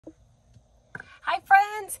Hi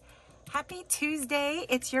friends, happy Tuesday.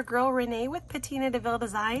 It's your girl Renee with Patina DeVille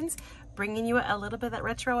Designs, bringing you a little bit of that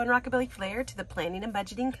retro and rockabilly flair to the planning and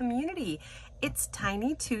budgeting community. It's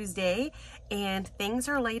Tiny Tuesday and things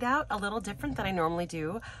are laid out a little different than I normally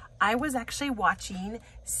do. I was actually watching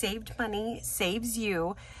Saved Money Saves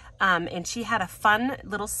You, and she had a fun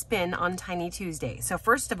little spin on Tiny Tuesday. So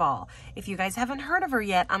first of all, if you guys haven't heard of her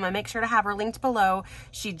yet, I'm gonna make sure to have her linked below.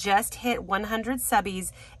 She just hit 100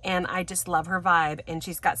 subbies and I just love her vibe. And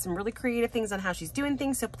she's got some really creative things on how she's doing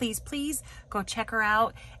things. So please go check her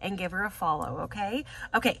out and give her a follow, okay?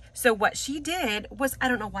 Okay, so what she did was, I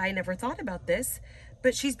don't know why I never thought about this,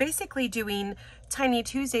 but she's basically doing Tiny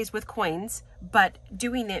Tuesdays with coins, but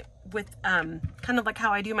doing it with kind of like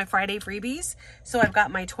how I do my Friday freebies. So I've got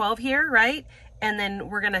my 12 here, right? And then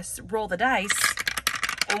we're gonna roll the dice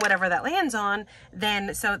and whatever that lands on,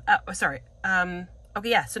 then, so, okay,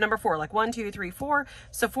 yeah, so number 4, like 1, 2, 3, 4.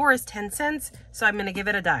 So 4 is 10 cents, so I'm gonna give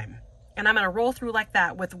it a dime. And I'm gonna roll through like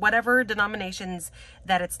that with whatever denominations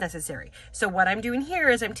that it's necessary. So what I'm doing here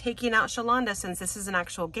is I'm taking out Shalonda, since this is an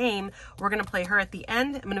actual game. We're gonna play her at the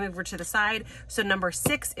end. I'm gonna move her to the side. So number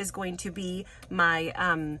 6 is going to be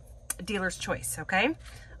my dealer's choice, okay?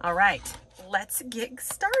 All right, let's get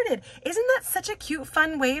started. Isn't that such a cute,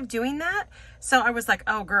 fun way of doing that? So I was like,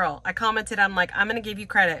 oh girl, I commented, I'm like, I'm gonna give you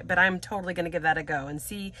credit, but I'm totally gonna give that a go and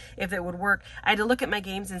see if it would work. I had to look at my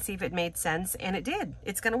games and see if it made sense, and it did.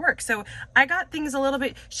 It's gonna work. So I got things a little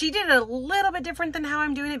bit, she did it a little bit different than how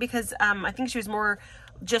I'm doing it, because I think she was more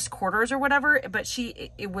just quarters or whatever, but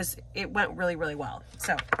it went really, really well.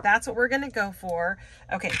 So that's what we're gonna go for.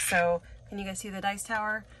 Okay, so can you guys see the dice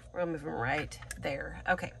tower? We're gonna move them right there.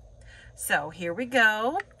 Okay, so here we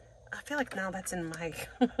go. I feel like now that's in my,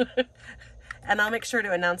 and I'll make sure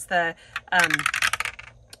to announce the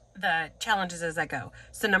challenges as I go.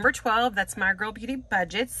 So number 12, that's my girl Beauty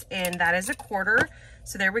Budgets, and that is a quarter.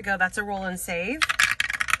 So there we go, that's a roll and save.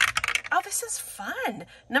 Oh, this is fun.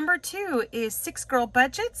 Number 2 is 6 Girl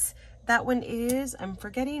Budgets. That one is, I'm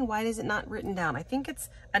forgetting, why is it not written down? I think it's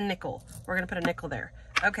a nickel. We're gonna put a nickel there.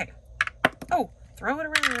 Okay. Oh, throw it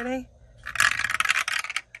around, Renee.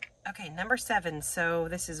 Okay, number 7. So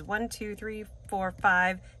this is 1, 2, 3, 4,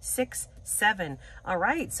 5, 6, 7. All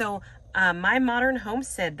right, so My Modern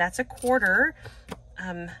Homestead, that's a quarter.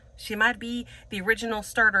 She might be the original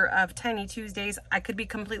starter of Tiny Tuesdays. I could be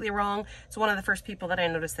completely wrong. It's one of the first people that I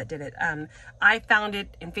noticed that did it. I found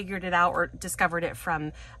it and figured it out, or discovered it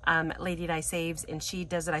from Lady Di Saves, and she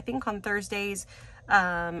does it, I think, on Thursdays.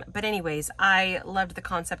 But anyways, I loved the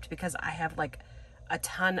concept because I have like a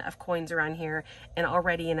ton of coins around here, and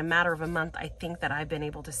already in a matter of a month, I think that I've been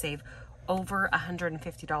able to save over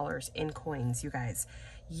 $150 in coins, you guys.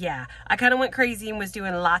 Yeah, I kind of went crazy and was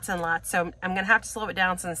doing lots and lots, so I'm gonna have to slow it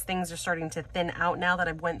down since things are starting to thin out now that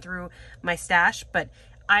I've went through my stash, but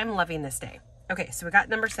I'm loving this day. Okay, so we got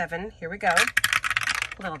number 7. Here we go.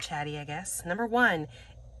 A little chatty, I guess. Number 1.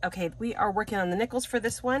 Okay, we are working on the nickels for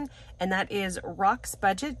this one, and that is Rox's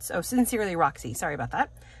Budgets. Oh, Sincerely Roxy. Sorry about that.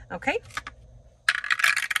 Okay.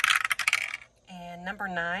 And number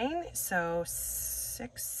 9. So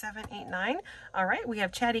 6, 7, 8, 9. All right, we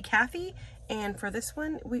have Chatty Kathy. And for this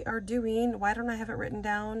one, we are doing, why don't I have it written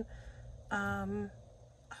down? Oh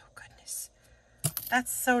goodness.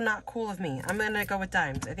 That's so not cool of me. I'm gonna go with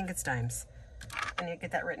dimes. I think it's dimes. I need to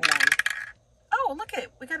get that written down. Oh, look at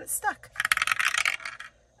it, we got it stuck.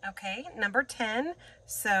 Okay, number 10.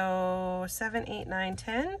 So 7, 8, 9,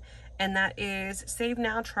 10. And that is Save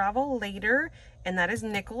Now, Travel Later. And that is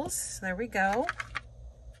nickels. So there we go.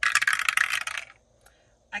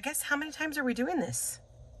 I guess, how many times are we doing this?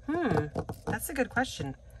 That's a good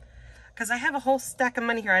question. Because I have a whole stack of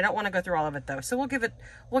money here. I don't want to go through all of it though. So we'll give it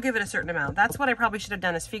a certain amount. That's what I probably should have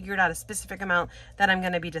done, is figured out a specific amount that I'm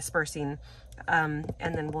going to be dispersing. And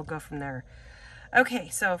then we'll go from there. Okay,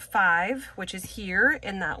 so 5, which is here,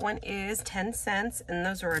 and that one is 10 cents, and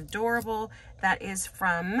those are adorable. That is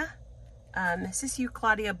from Sisu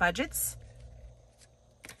Claudia Budgets.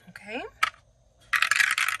 Okay.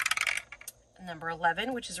 Number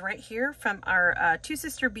 11, which is right here from our Two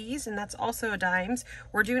Sister Bees, and that's also a dimes.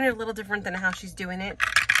 We're doing it a little different than how she's doing it,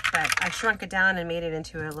 but I shrunk it down and made it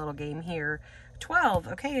into a little game here. 12,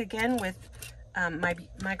 okay, again with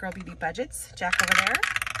my girl Beauty Budgets, Jack over there.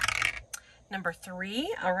 Number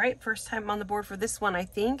 3, all right, first time on the board for this one, I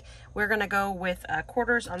think. We're gonna go with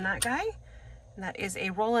quarters on that guy, and that is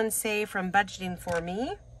a roll and save from Budgeting For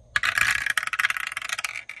Me.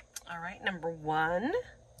 All right, number 1.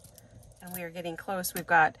 And we are getting close. We've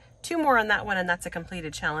got 2 more on that one, and that's a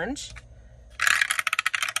completed challenge.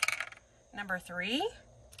 Number 3.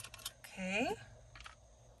 Okay.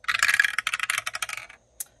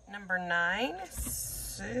 Number 9,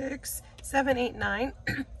 6, 7, 8, 9.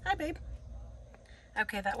 Hi, babe.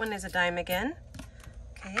 Okay, that one is a dime again.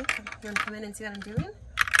 Okay, you want to come in and see what I'm doing?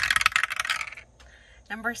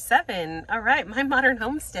 Number 7. All right, my modern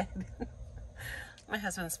homestead. My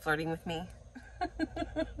husband's flirting with me.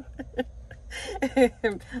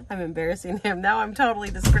 I'm embarrassing him. Now I'm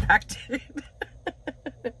totally distracted.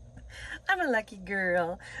 I'm a lucky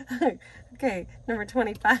girl. Okay, number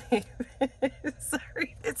 25.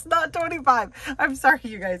 Sorry, it's not 25. I'm sorry,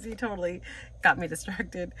 you guys. He totally got me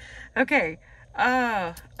distracted. Okay.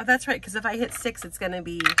 Oh, that's right, because if I hit 6, it's going to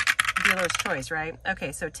be dealer's choice, right?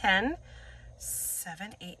 Okay, so 10,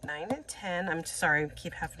 7, 8, 9, and 10. I'm sorry, I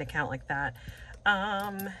keep having to count like that.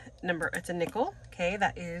 It's a nickel. Okay,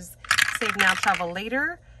 that is save now, travel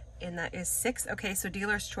later. And that is 6. Okay, so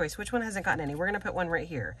dealer's choice. Which one hasn't gotten any? We're going to put one right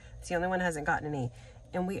here. It's the only one that hasn't gotten any.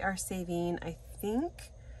 And we are saving, I think,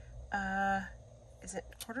 is it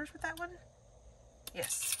quarters with that one?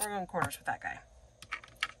 Yes, we're going quarters with that guy.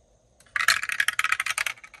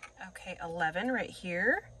 Okay, 11 right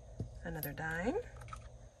here. Another dime.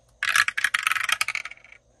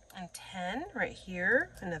 And 10 right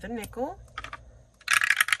here. Another nickel.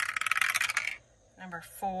 Number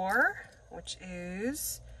 4, which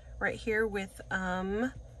is right here with,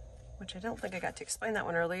 which I don't think I got to explain that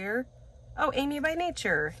one earlier. Oh, Amy by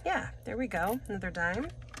Nature. Yeah, there we go. Another dime.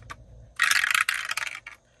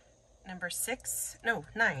 Number 6, no,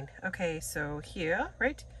 9. Okay, so here,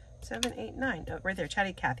 right? 7, 8, 9. Oh, right there,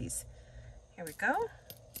 Chatty Kathy's. Here we go.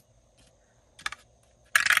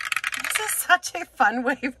 This is such a fun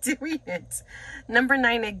way of doing it. Number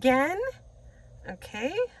 9 again.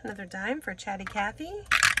 Okay, another dime for Chatty Kathy.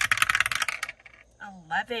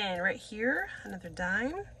 11 right here, another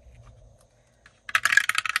dime.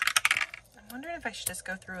 I'm wondering if I should just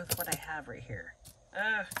go through with what I have right here.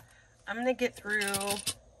 I'm gonna get through.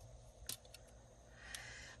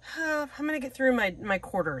 I'm gonna get through my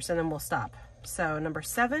quarters and then we'll stop. So number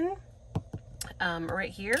 7, right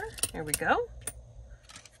here. Here we go.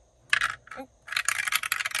 Oh.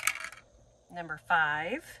 Number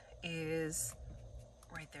 5 is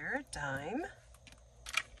right there, dime.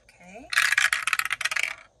 Okay.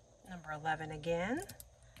 Number 11 again.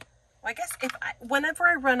 Well, I guess whenever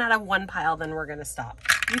I run out of one pile, then we're gonna stop.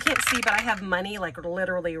 You can't see, but I have money like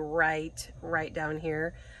literally right down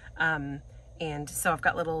here. And so I've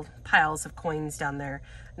got little piles of coins down there.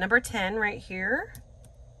 Number 10 right here,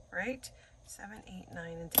 right? 7, 8,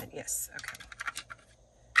 9, and 10. Yes, okay.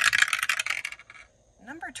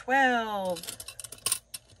 Number 12.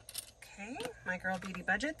 Okay, my girl Beauty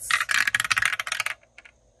Budgets.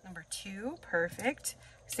 Number 2, perfect.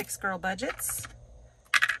 6 girl budgets.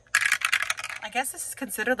 I guess this is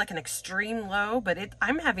considered like an extreme low, but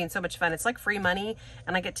I'm having so much fun. It's like free money,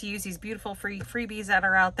 and I get to use these beautiful freebies that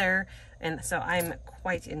are out there, and so I'm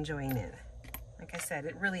quite enjoying it. Like I said,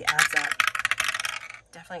 it really adds up.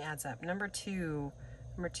 Definitely adds up. Number 2.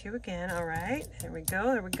 Number 2 again. All right. There we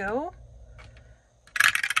go. There we go.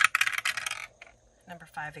 Number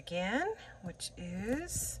 5 again, which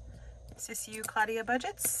is Sisu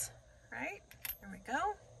KathyBudgets. Right? Here we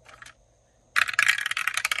go.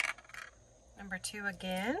 Number 2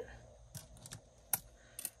 again.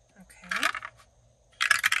 Okay.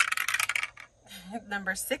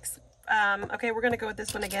 Number 6. Okay, we're going to go with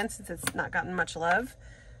this one again since it's not gotten much love.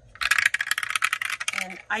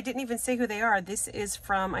 And I didn't even say who they are. This is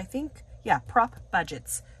from, I think, yeah, Prop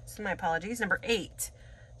Budgets. So my apologies. Number 8.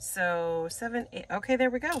 So 7, 8. Okay, there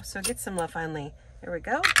we go. So get some love finally. There we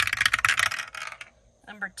go.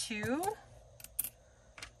 Number 2.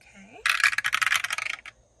 Okay.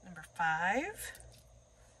 Number 5.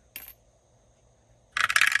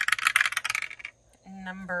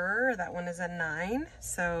 Number, that one is a 9.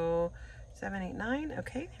 So 7, 8, 9.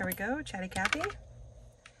 Okay, here we go. Chatty Kathy.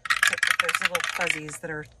 There's little fuzzies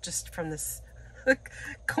that are just from this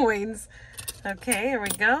coins. Okay, here we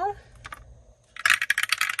go.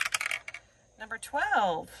 Number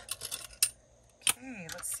 12. Okay,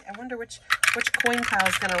 let's see. I wonder which coin pile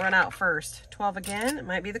is going to run out first. 12 again. It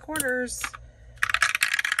might be the quarters.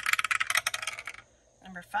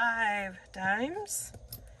 Number 5, dimes.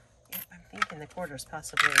 Yep, I'm thinking the quarters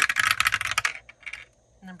possibly.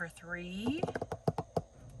 Number 3.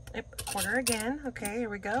 Yep, quarter again. Okay, here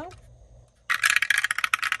we go.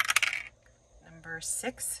 Number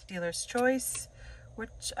 6, dealer's choice,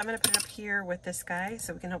 which I'm going to put it up here with this guy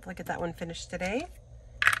so we can hopefully get that one finished today.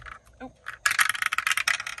 Oh.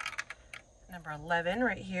 Number 11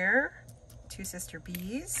 right here, 2 sister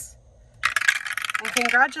bees. And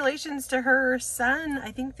congratulations to her son.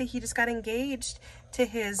 I think that he just got engaged to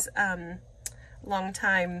his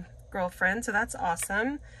longtime girlfriend, so that's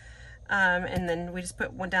awesome. And then we just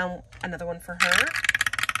put down another one for her.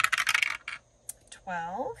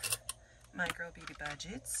 12, my girl beauty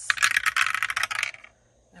budgets.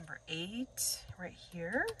 Number 8, right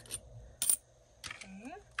here.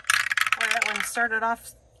 Okay. Oh, that one started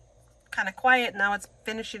off kind of quiet. Now it's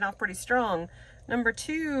finishing off pretty strong. Number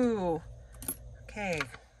 2. Okay.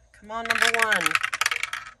 Come on, number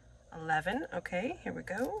 1. 11. Okay, here we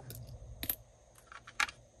go.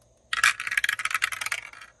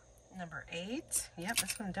 Number 8. Yep,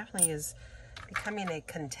 this one definitely is becoming a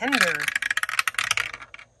contender.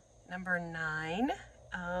 Number 9.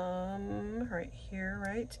 Right here,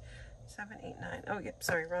 right? 7, 8, 9. Oh, yep,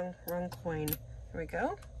 sorry, wrong coin. Here we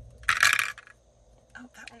go. Oh,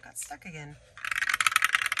 that one got stuck again.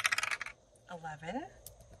 11.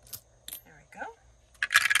 There we go.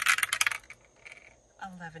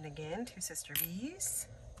 11 again, 2 sister bees.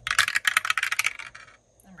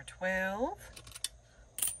 Number 12.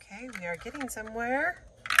 Okay, we are getting somewhere.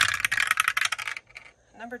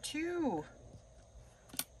 Number 2.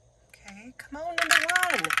 Okay, come on, number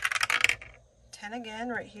 1. 10 again,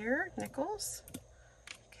 right here, nickels.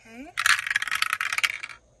 Okay.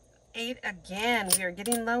 8 again. We are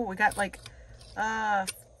getting low. We got like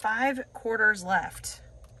 5 quarters left.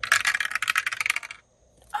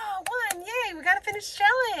 Oh, 1. Yay, we got to finish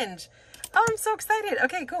challenge. Oh, I'm so excited.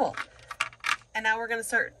 Okay, cool. And now we're going to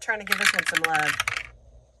start trying to give this one some love.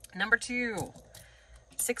 Number 2,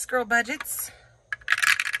 6 girl budgets.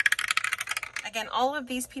 Again, all of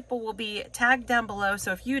these people will be tagged down below,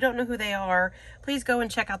 so if you don't know who they are, please go and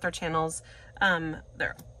check out their channels.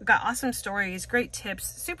 They've got awesome stories, great tips,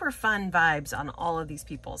 super fun vibes on all of these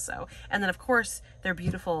people. So, and then of course, they're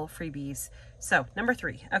beautiful freebies. So, number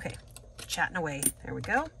 3, okay, chatting away. There we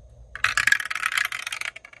go.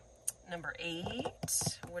 Number 8,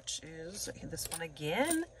 which is this one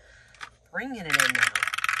again. Bringing it in now.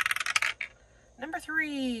 Number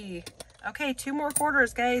 3. Okay, 2 more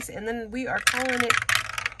quarters, guys, and then we are calling it.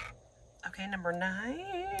 Okay, number 9,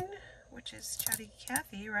 which is Chatty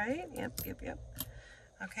Kathy, right? Yep.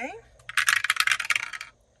 Okay.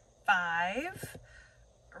 5,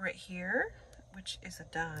 right here, which is a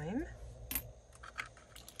dime.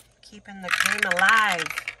 Keeping the game alive.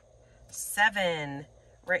 7,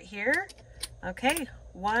 right here. Okay,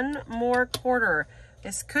 1 more quarter.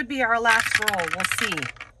 This could be our last roll. We'll see.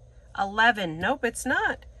 11. Nope, it's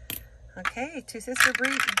not. Okay, 2 sister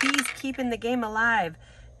bees keeping the game alive.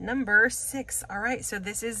 Number 6. All right, so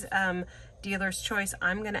this is dealer's choice.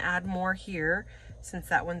 I'm going to add more here since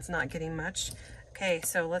that one's not getting much. Okay,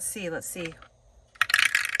 so let's see. Where are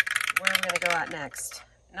we going to go at next?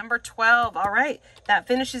 Number 12. All right, that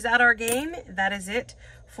finishes out our game. That is it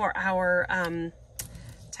for our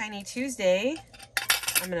Tiny Tuesday.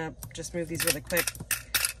 I'm going to just move these really quick.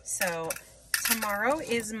 So tomorrow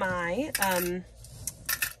is my,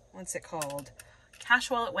 what's it called?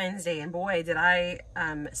 Cash Wallet Wednesday. And boy, did I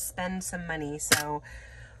spend some money. So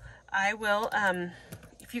I will,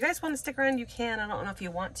 if you guys want to stick around, you can. I don't know if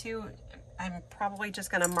you want to. I'm probably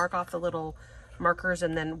just going to mark off the little markers.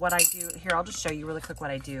 And then what I do here, I'll just show you really quick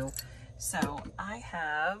what I do. So I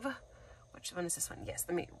have, which one is this one? Yes,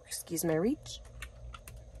 let me, excuse my reach.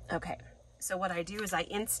 Okay. So what I do is I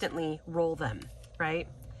instantly roll them, right?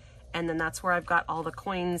 And then that's where I've got all the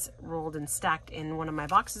coins rolled and stacked in one of my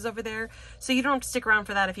boxes over there. So you don't have to stick around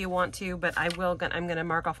for that if you want to, but I'm going to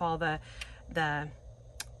mark off all the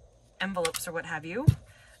envelopes or what have you.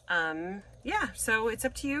 Yeah, so it's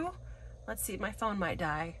up to you. Let's see, my phone might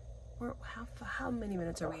die. How many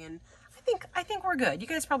minutes are we in? I think we're good. You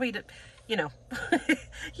guys probably, you know,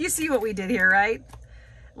 you see what we did here, right?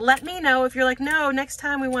 Let me know if you're like, no, next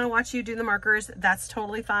time we want to watch you do the markers. That's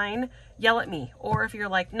totally fine. Yell at me. Or if you're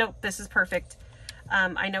like, nope, this is perfect.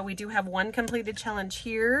 I know we do have one completed challenge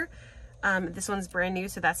here. This one's brand new,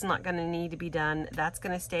 so that's not going to need to be done. That's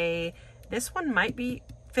going to stay. This one might be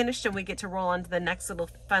finished and we get to roll on to the next little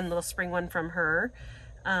fun little spring one from her.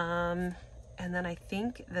 And then I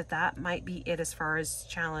think that might be it as far as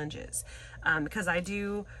challenges. Because I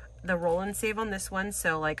do the roll and save on this one,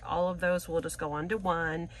 so like all of those will just go on to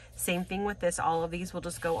 1. Same thing with this, all of these will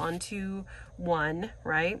just go on to 1,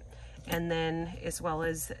 right? And then as well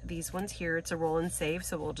as these ones here, it's a roll and save,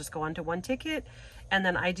 so we'll just go on to 1 ticket. And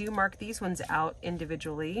then I do mark these ones out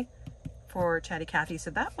individually for Chatty Kathy,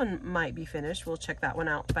 so that one might be finished. We'll check that one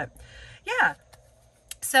out. But yeah,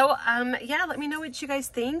 so yeah, let me know what you guys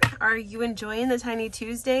think. Are you enjoying the Tiny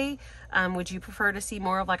Tuesday? Would you prefer to see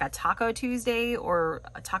more of like a Taco Tuesday or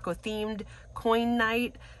a taco themed coin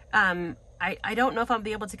night? I don't know if I'll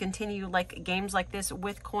be able to continue like games like this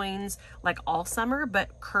with coins like all summer,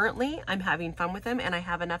 but currently I'm having fun with them and I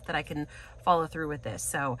have enough that I can follow through with this.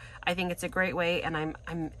 So I think it's a great way.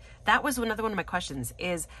 And that was another one of my questions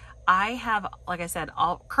is I have, like I said,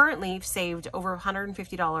 currently saved over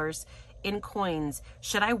 $150 in coins.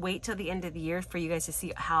 Should I wait till the end of the year for you guys to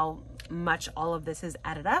see how much all of this has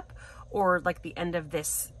added up, or like the end of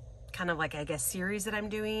this kind of like, I guess, series that I'm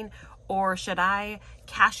doing? Or should I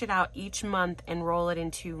cash it out each month and roll it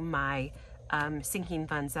into my sinking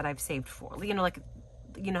funds that I've saved for? You know, like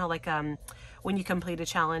when you complete a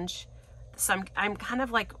challenge. So I'm kind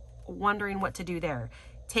of like wondering what to do there.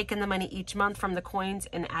 Taking the money each month from the coins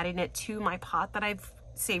and adding it to my pot that I've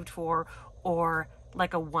saved for, or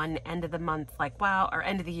like a one end of the month, like, wow, or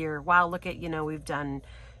end of the year, wow, look at, you know, we've done,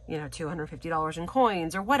 you know, $250 in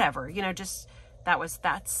coins or whatever, you know, just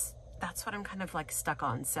that's what I'm kind of like stuck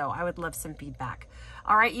on. So I would love some feedback.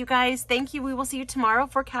 All right, you guys, thank you. We will see you tomorrow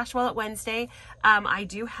for Cash Wallet Wednesday. I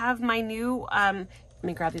do have my new, let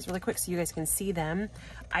me grab these really quick so you guys can see them.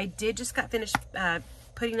 I did just got finished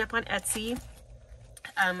putting up on Etsy.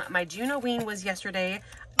 My Junoween was yesterday.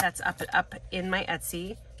 That's up in my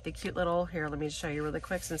Etsy. The cute little, here, let me just show you really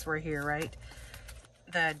quick since we're here, right?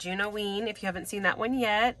 The Junoween, if you haven't seen that one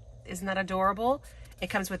yet, isn't that adorable? It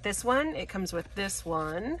comes with this one. It comes with this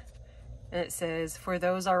one. And it says, for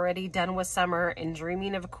those already done with summer and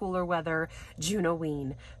dreaming of cooler weather,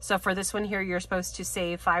 Junoween. So for this one here, you're supposed to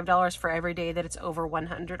save $5 for every day that it's over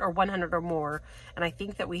 100 or 100 or more. And I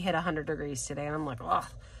think that we hit 100 degrees today. And I'm like, oh,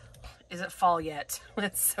 is it fall yet?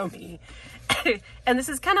 That's so me. And this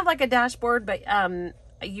is kind of like a dashboard, but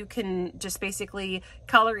you can just basically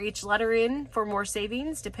color each letter in for more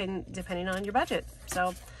savings depending on your budget.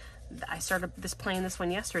 So I started playing this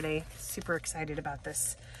one yesterday. Super excited about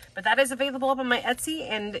this. But that is available up on my Etsy,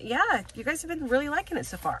 and yeah, you guys have been really liking it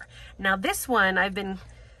so far. Now this one,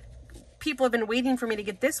 people have been waiting for me to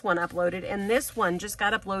get this one uploaded, and this one just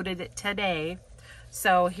got uploaded today.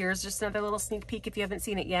 So here's just another little sneak peek if you haven't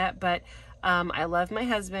seen it yet. But I love my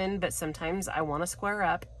husband, but sometimes I want to square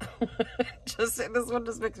up. This one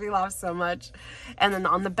just makes me laugh so much. And then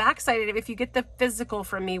on the back side, if you get the physical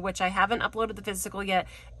from me, which I haven't uploaded the physical yet,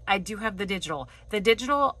 I do have the digital. The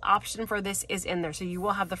digital option for this is in there. So you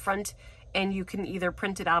will have the front, and you can either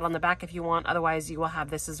print it out on the back if you want. Otherwise, you will have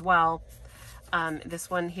this as well. This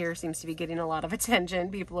one here seems to be getting a lot of attention.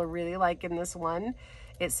 People are really liking this one.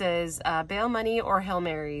 It says, bail money or Hail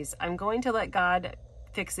Marys. I'm going to let God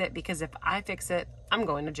fix it, because if I fix it, I'm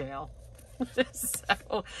going to jail.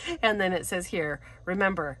 So, and then it says here,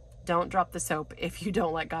 remember, don't drop the soap if you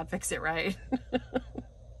don't let God fix it right.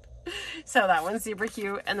 So that one's super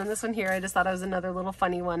cute. And then this one here, I just thought it was another little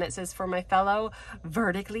funny one. It says, for my fellow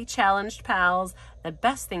vertically challenged pals, the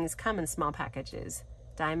best things come in small packages.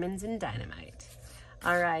 Diamonds and dynamite.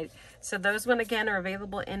 All right. So those one again are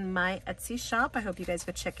available in my Etsy shop. I hope you guys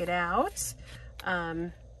go check it out.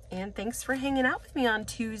 And thanks for hanging out with me on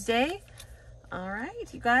Tuesday. All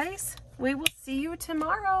right, you guys, we will see you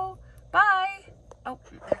tomorrow. Bye. Oh,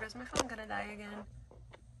 there goes my phone, gonna die again.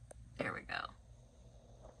 There we go.